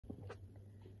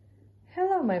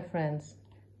Hello my friends!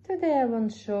 Today I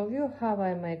want to show you how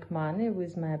I make money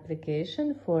with my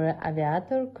application for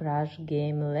Aviator crash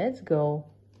game. Let's go!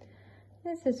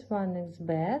 This is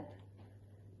 1xbet.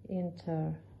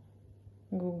 Enter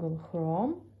Google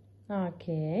Chrome.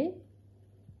 Okay.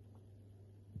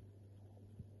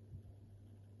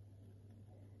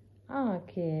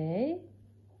 Okay.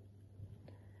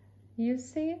 You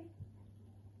see?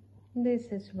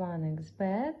 This is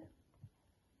 1xbet.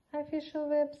 Official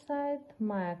website,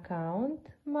 my account,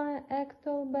 my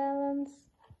actual balance,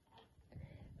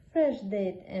 fresh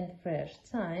date and fresh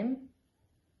time,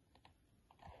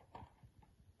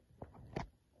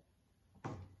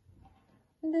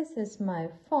 this is my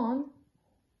phone,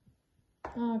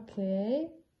 okay,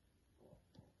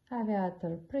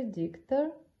 Aviator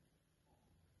predictor,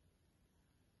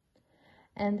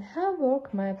 and how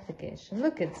work my application.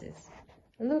 Look at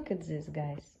this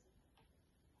guys.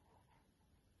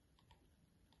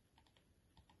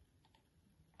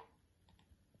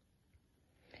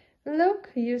 Look,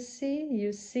 you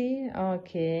see,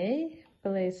 okay,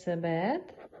 place a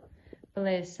bet,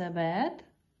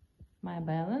 my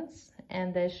balance,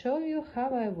 and I show you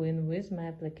how I win with my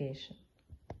application.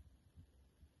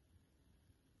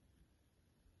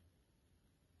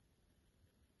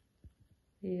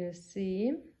 You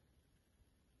see,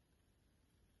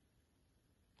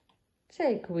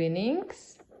 take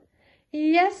winnings.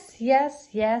 Yes,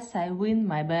 I win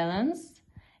my balance.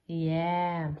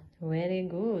 Yeah, very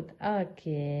good.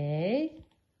 Okay,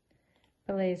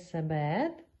 place a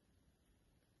bet,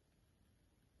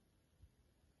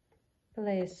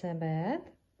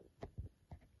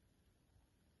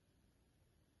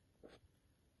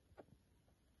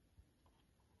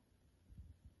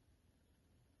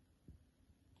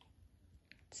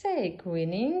 take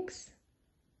winnings.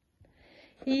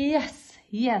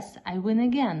 Yes, I win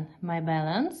again. My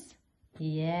balance.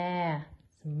 Yeah,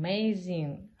 it's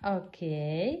amazing.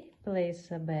 Okay, place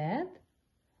a bet.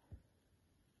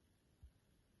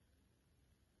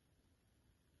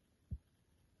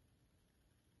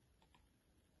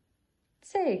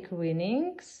 Take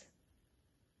winnings.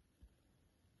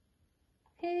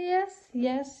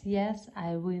 Yes,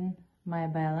 I win my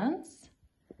balance.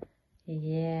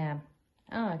 Yeah.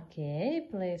 Okay,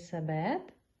 place a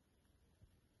bet.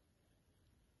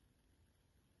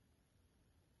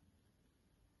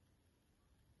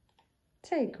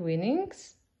 Take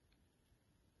winnings.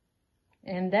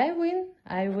 And I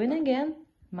win again.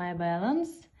 My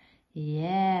balance.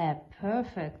 Yeah,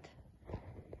 perfect.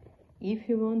 If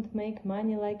you want to make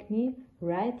money like me,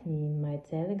 write me in my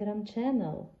Telegram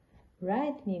channel.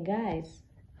 Write me, guys.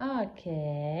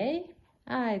 Okay,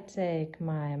 I take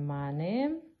my money.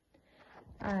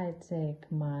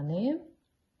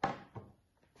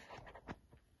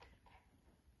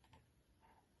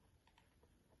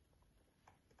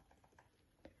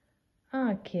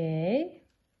 Okay.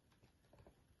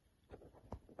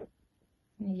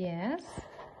 Yes.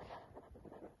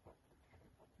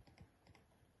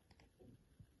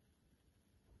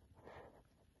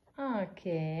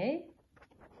 Okay.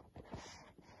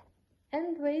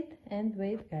 And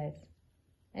wait, guys.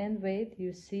 And wait,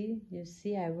 you see,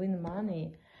 I win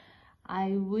money.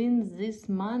 I win this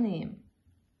money.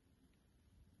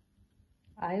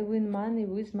 I win money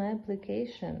with my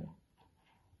application.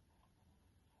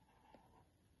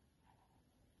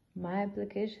 My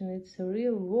application, it's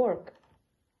real work.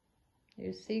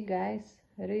 You see, guys,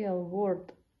 real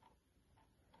work.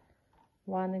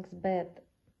 1xbet.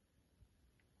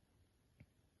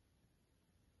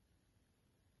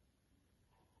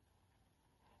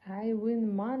 I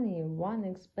win money,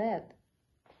 1xbet.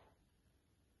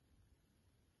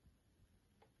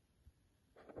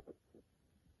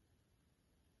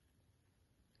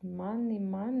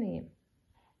 Money.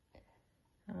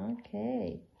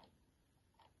 Okay.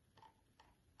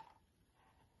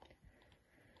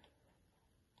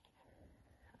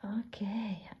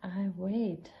 Okay, I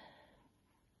wait.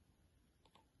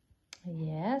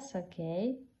 Yes,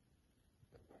 okay.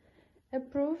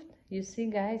 Approved. You see,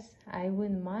 guys, I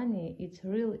win money. It's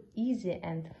real easy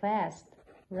and fast.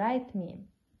 Write me.